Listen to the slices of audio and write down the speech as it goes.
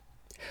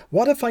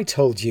What if I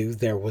told you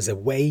there was a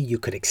way you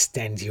could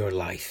extend your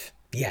life?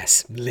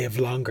 Yes, live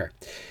longer.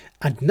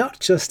 And not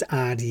just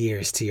add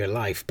years to your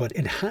life, but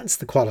enhance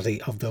the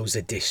quality of those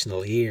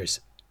additional years.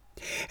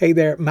 Hey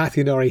there,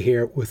 Matthew Norrie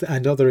here with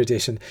another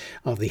edition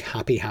of the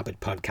Happy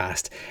Habit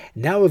podcast.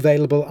 Now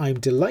available,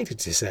 I'm delighted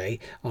to say,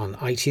 on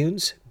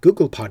iTunes,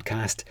 Google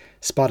Podcast,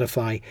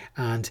 Spotify,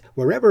 and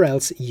wherever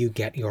else you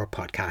get your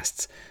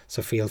podcasts.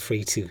 So feel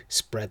free to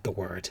spread the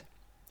word.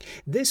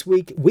 This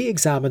week, we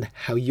examine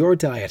how your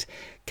diet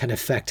can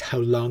affect how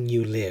long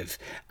you live,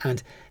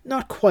 and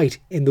not quite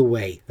in the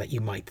way that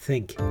you might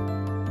think. The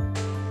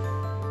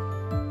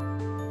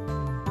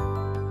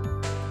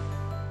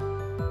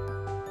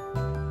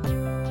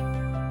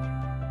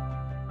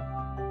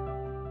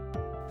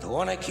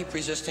one I keep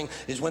resisting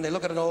is when they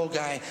look at an old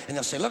guy and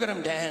they'll say, "Look at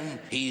him, Dan,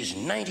 he's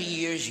 90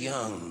 years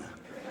young."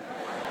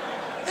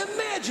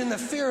 Imagine the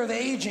fear of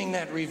aging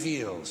that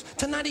reveals.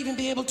 To not even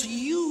be able to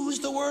use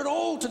the word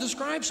old to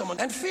describe someone.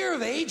 And fear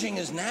of aging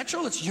is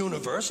natural, it's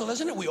universal,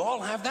 isn't it? We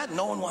all have that.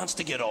 No one wants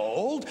to get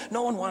old,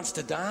 no one wants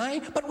to die,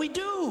 but we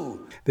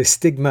do. The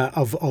stigma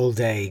of old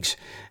age,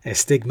 a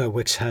stigma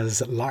which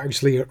has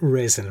largely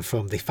risen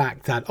from the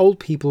fact that old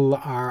people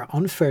are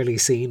unfairly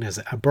seen as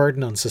a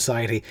burden on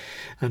society,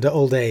 and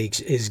old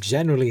age is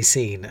generally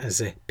seen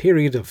as a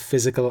period of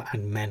physical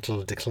and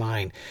mental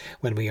decline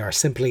when we are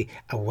simply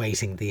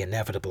awaiting the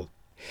inevitable.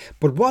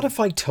 But what if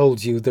I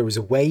told you there was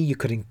a way you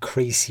could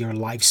increase your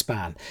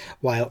lifespan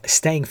while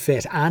staying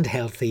fit and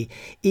healthy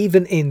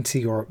even into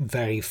your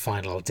very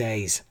final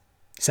days?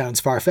 Sounds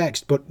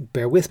far-fetched, but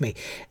bear with me.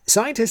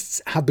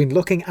 Scientists have been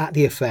looking at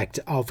the effect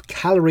of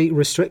calorie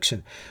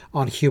restriction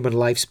on human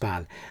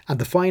lifespan, and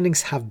the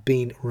findings have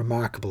been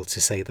remarkable to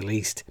say the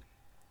least.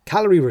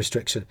 Calorie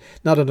restriction,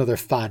 not another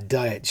fad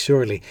diet,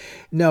 surely.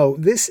 No,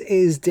 this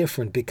is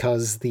different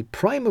because the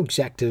prime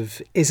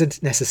objective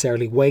isn't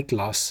necessarily weight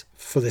loss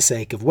for the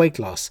sake of weight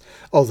loss,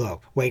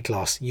 although weight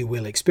loss you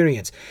will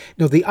experience.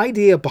 No, the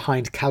idea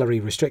behind calorie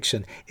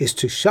restriction is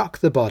to shock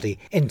the body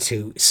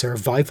into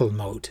survival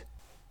mode.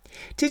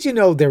 Did you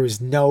know there is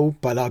no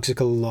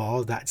biological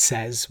law that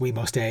says we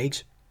must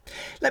age?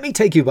 Let me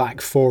take you back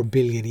 4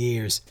 billion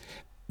years.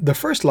 The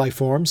first life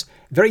forms,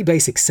 very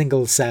basic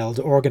single-celled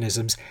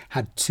organisms,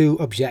 had two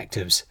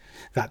objectives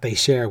that they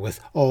share with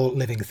all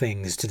living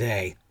things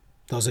today.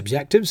 Those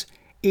objectives: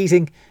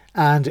 eating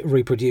and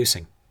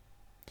reproducing.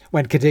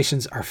 When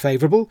conditions are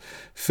favourable,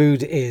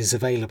 food is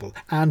available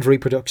and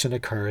reproduction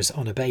occurs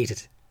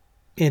unabated.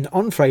 In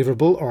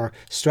unfavourable or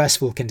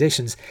stressful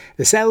conditions,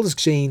 the cell's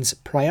genes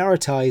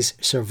prioritise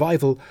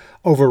survival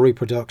over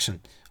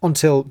reproduction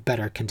until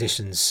better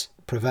conditions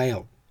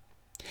prevail.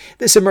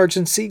 This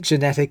emergency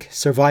genetic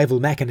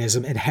survival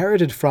mechanism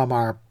inherited from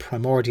our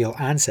primordial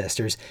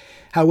ancestors,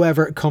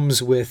 however,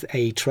 comes with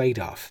a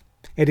trade-off.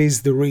 It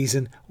is the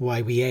reason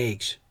why we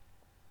age.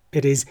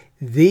 It is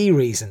the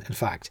reason, in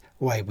fact,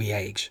 why we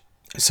age.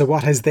 So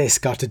what has this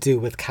got to do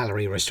with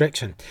calorie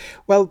restriction?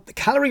 Well,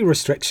 calorie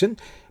restriction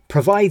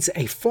provides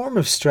a form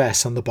of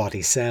stress on the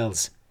body's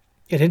cells.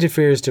 It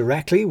interferes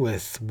directly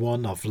with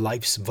one of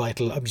life's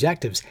vital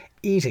objectives,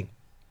 eating.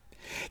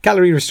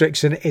 Calorie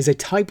restriction is a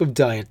type of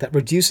diet that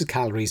reduces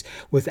calories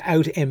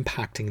without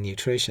impacting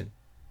nutrition.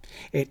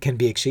 It can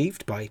be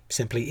achieved by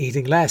simply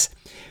eating less.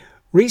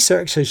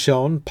 Research has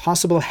shown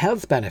possible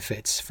health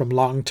benefits from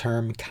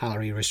long-term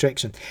calorie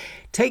restriction.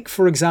 Take,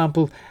 for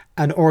example,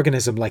 an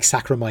organism like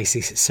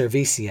Saccharomyces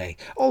cerevisiae,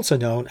 also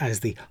known as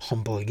the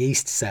humble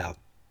yeast cell.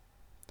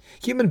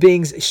 Human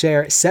beings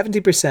share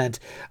 70%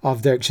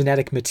 of their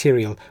genetic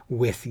material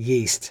with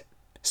yeast.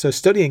 So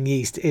studying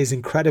yeast is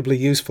incredibly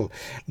useful.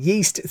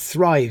 Yeast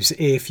thrives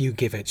if you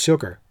give it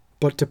sugar,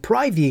 but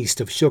deprive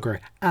yeast of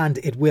sugar and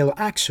it will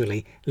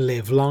actually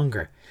live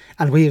longer.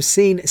 And we have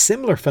seen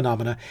similar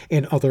phenomena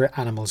in other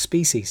animal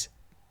species.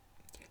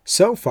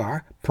 So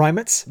far,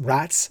 primates,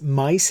 rats,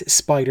 mice,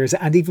 spiders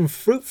and even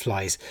fruit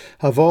flies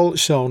have all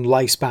shown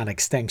lifespan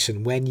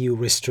extension when you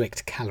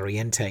restrict calorie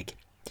intake.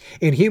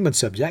 In human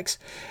subjects,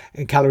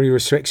 calorie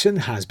restriction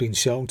has been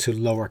shown to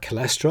lower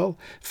cholesterol,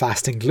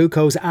 fasting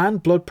glucose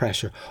and blood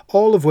pressure,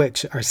 all of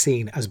which are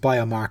seen as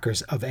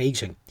biomarkers of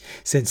aging,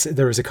 since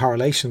there is a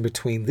correlation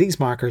between these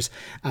markers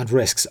and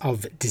risks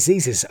of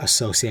diseases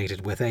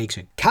associated with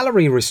aging.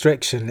 Calorie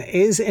restriction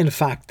is in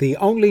fact the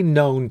only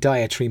known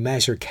dietary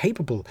measure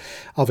capable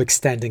of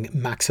extending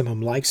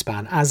maximum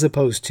lifespan as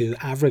opposed to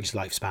average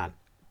lifespan.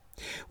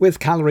 With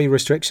calorie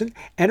restriction,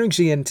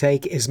 energy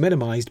intake is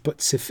minimised,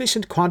 but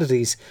sufficient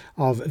quantities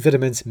of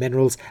vitamins,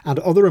 minerals and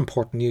other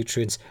important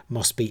nutrients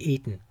must be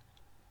eaten.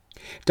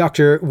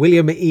 Dr.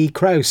 William E.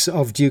 Krause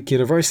of Duke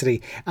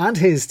University and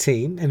his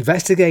team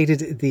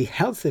investigated the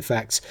health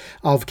effects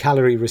of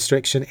calorie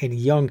restriction in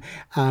young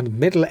and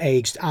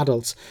middle-aged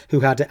adults who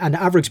had an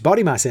average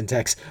body mass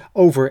index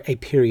over a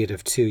period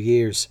of 2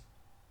 years.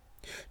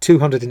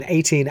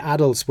 218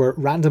 adults were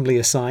randomly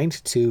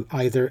assigned to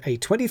either a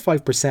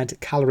 25%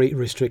 calorie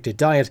restricted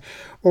diet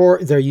or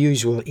their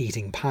usual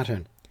eating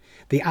pattern.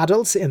 The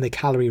adults in the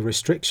calorie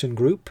restriction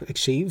group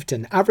achieved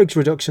an average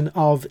reduction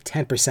of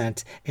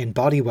 10% in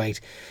body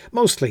weight,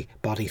 mostly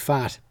body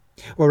fat.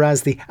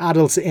 whereas the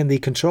adults in the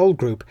control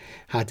group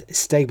had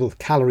stable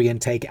calorie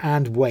intake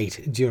and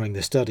weight during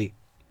the study.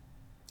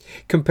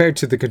 Compared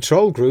to the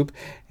control group,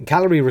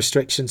 calorie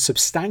restriction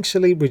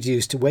substantially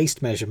reduced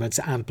waist measurements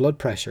and blood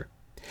pressure.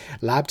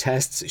 Lab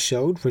tests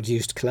showed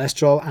reduced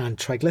cholesterol and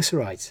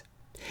triglycerides.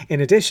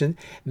 In addition,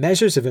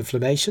 measures of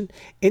inflammation,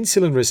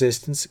 insulin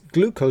resistance,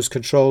 glucose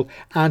control,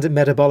 and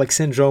metabolic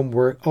syndrome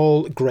were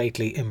all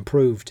greatly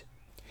improved.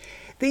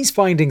 These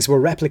findings were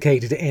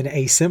replicated in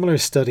a similar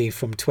study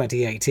from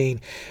 2018,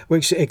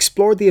 which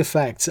explored the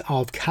effects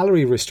of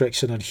calorie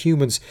restriction on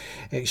humans,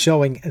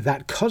 showing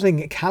that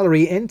cutting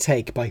calorie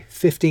intake by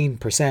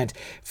 15%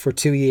 for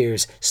 2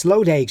 years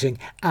slowed aging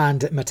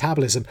and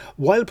metabolism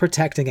while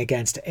protecting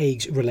against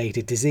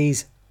age-related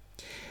disease.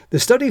 The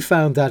study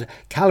found that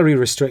calorie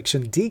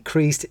restriction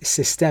decreased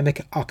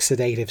systemic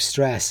oxidative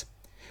stress.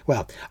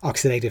 Well,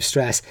 oxidative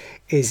stress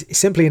is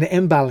simply an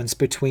imbalance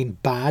between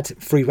bad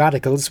free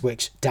radicals,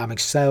 which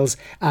damage cells,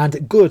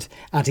 and good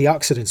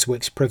antioxidants,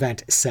 which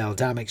prevent cell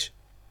damage.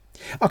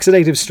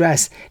 Oxidative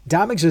stress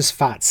damages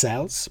fat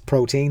cells,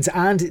 proteins,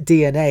 and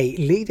DNA,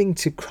 leading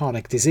to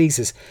chronic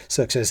diseases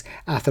such as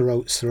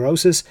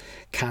atherosclerosis,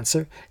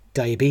 cancer,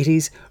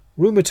 diabetes,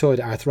 rheumatoid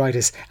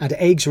arthritis, and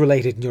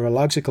age-related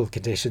neurological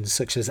conditions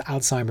such as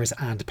Alzheimer's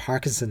and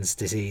Parkinson's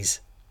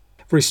disease.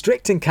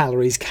 Restricting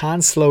calories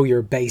can slow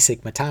your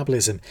basic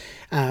metabolism,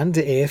 and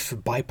if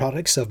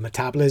byproducts of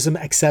metabolism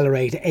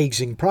accelerate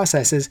aging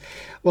processes,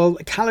 well,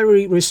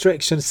 calorie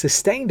restriction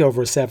sustained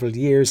over several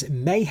years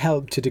may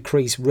help to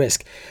decrease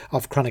risk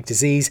of chronic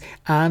disease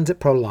and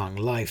prolong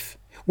life.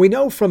 We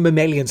know from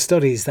mammalian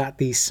studies that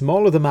the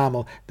smaller the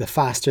mammal, the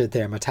faster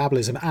their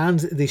metabolism and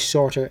the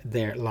shorter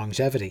their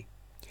longevity.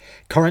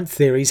 Current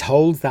theories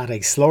hold that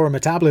a slower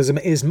metabolism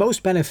is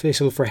most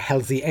beneficial for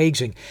healthy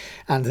aging,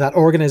 and that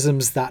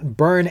organisms that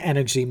burn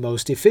energy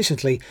most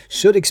efficiently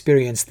should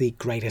experience the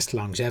greatest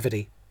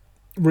longevity.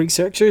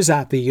 Researchers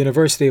at the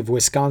University of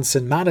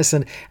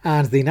Wisconsin-Madison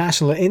and the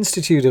National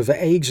Institute of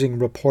Aging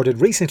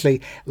reported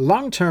recently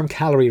long-term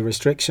calorie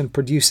restriction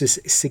produces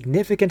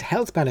significant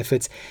health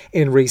benefits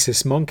in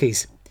rhesus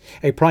monkeys,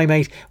 a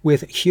primate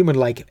with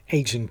human-like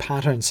aging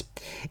patterns,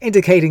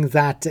 indicating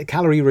that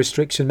calorie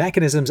restriction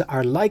mechanisms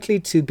are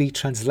likely to be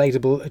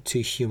translatable to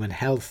human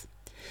health.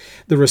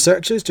 The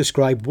researchers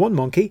described one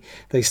monkey.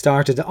 They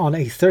started on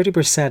a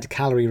 30%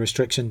 calorie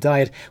restriction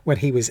diet when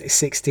he was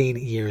 16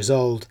 years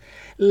old,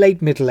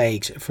 late middle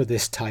age for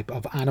this type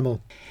of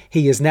animal.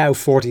 He is now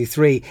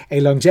 43, a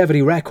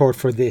longevity record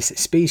for this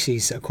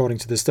species, according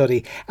to the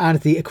study, and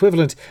the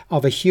equivalent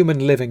of a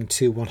human living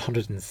to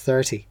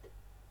 130.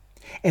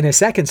 In a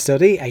second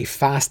study, a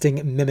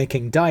fasting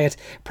mimicking diet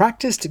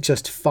practiced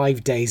just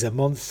 5 days a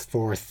month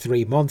for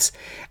 3 months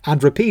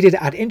and repeated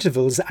at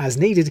intervals as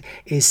needed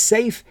is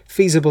safe,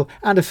 feasible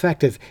and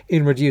effective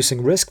in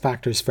reducing risk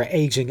factors for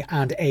aging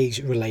and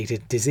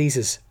age-related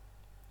diseases.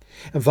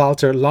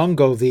 Walter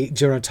Longo, the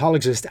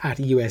gerontologist at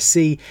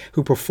USC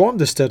who performed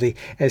the study,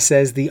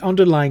 says the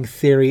underlying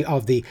theory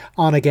of the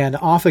on-again,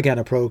 off-again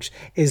approach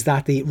is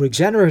that the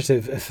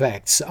regenerative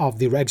effects of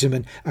the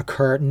regimen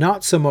occur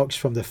not so much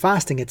from the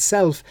fasting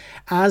itself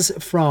as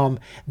from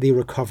the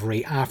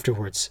recovery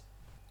afterwards.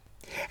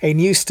 A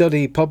new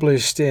study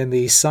published in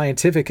the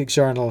scientific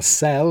journal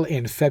Cell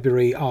in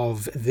February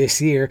of this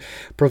year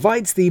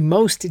provides the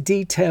most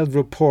detailed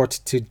report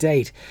to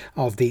date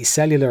of the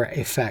cellular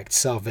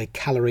effects of a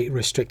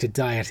calorie-restricted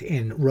diet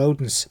in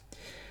rodents.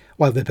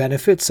 While the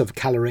benefits of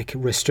caloric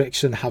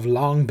restriction have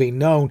long been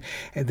known,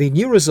 the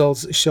new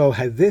results show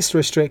how this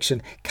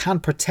restriction can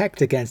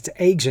protect against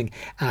aging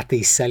at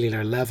the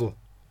cellular level.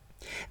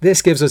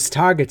 This gives us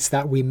targets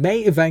that we may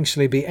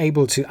eventually be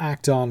able to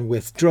act on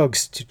with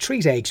drugs to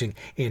treat aging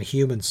in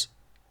humans.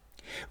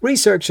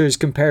 Researchers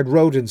compared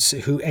rodents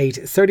who ate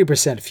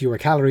 30% fewer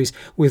calories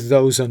with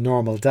those on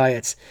normal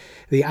diets.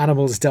 The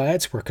animals'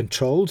 diets were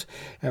controlled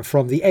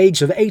from the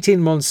age of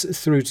 18 months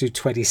through to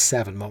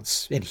 27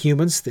 months. In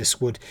humans, this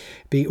would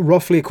be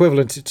roughly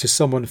equivalent to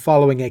someone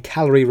following a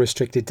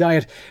calorie-restricted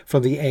diet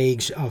from the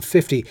age of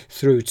 50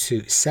 through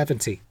to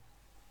 70.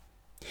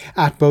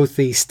 At both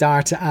the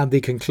start and the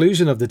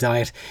conclusion of the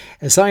diet,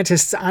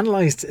 scientists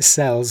analysed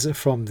cells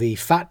from the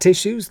fat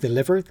tissues, the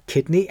liver,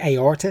 kidney,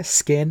 aorta,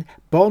 skin,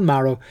 bone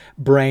marrow,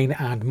 brain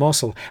and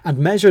muscle, and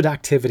measured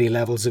activity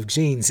levels of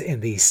genes in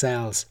these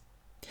cells.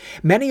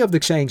 Many of the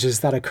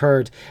changes that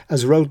occurred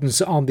as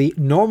rodents on the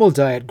normal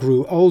diet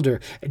grew older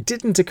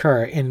didn't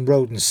occur in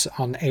rodents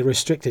on a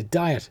restricted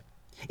diet.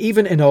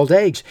 Even in old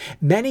age,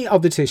 many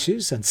of the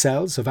tissues and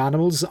cells of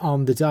animals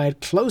on the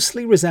diet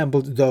closely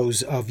resembled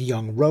those of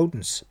young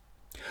rodents.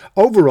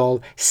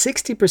 Overall,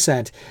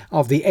 60%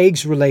 of the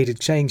age-related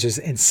changes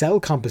in cell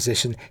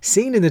composition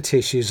seen in the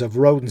tissues of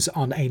rodents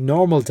on a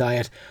normal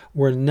diet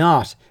were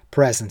not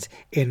present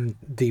in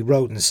the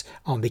rodents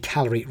on the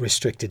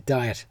calorie-restricted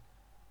diet.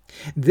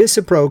 This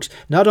approach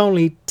not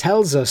only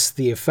tells us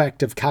the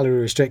effect of calorie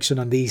restriction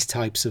on these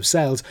types of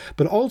cells,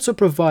 but also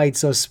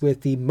provides us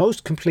with the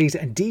most complete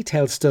and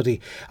detailed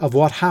study of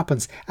what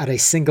happens at a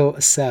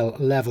single cell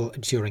level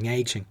during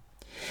aging.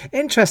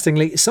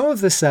 Interestingly, some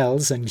of the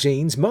cells and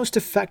genes most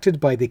affected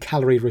by the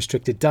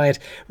calorie-restricted diet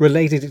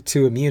related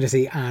to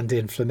immunity and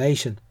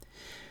inflammation.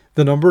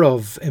 The number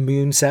of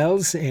immune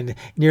cells in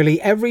nearly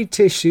every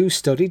tissue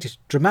studied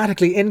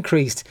dramatically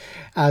increased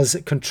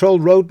as control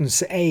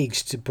rodents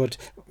aged, but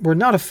were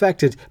not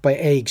affected by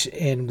age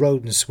in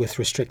rodents with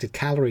restricted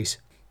calories.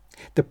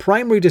 The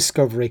primary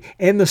discovery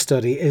in the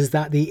study is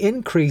that the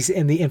increase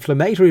in the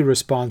inflammatory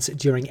response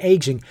during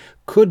aging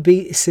could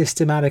be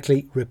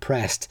systematically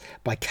repressed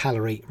by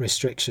calorie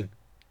restriction.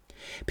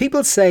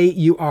 People say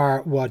you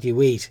are what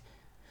you eat.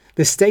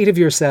 The state of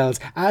your cells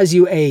as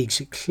you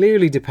age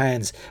clearly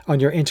depends on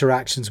your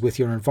interactions with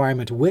your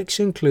environment, which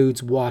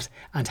includes what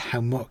and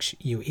how much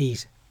you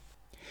eat.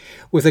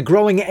 With a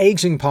growing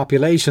aging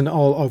population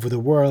all over the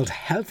world,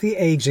 healthy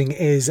aging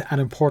is an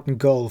important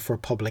goal for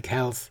public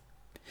health.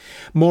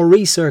 More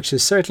research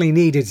is certainly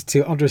needed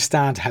to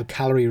understand how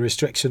calorie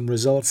restriction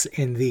results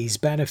in these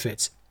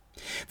benefits.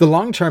 The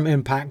long-term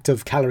impact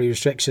of calorie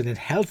restriction in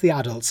healthy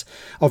adults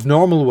of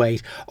normal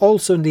weight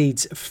also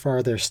needs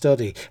further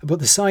study, but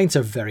the signs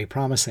are very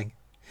promising.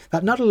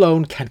 That not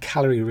alone can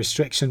calorie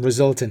restriction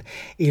result in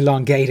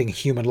elongating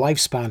human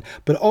lifespan,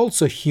 but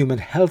also human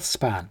health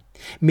span,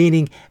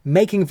 meaning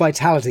making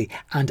vitality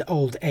and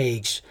old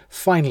age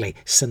finally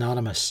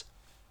synonymous.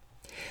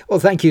 Well,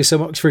 thank you so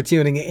much for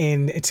tuning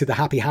in to the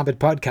Happy Habit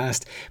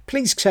podcast.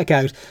 Please check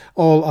out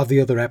all of the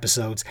other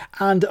episodes,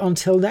 and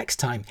until next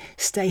time,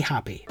 stay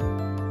happy.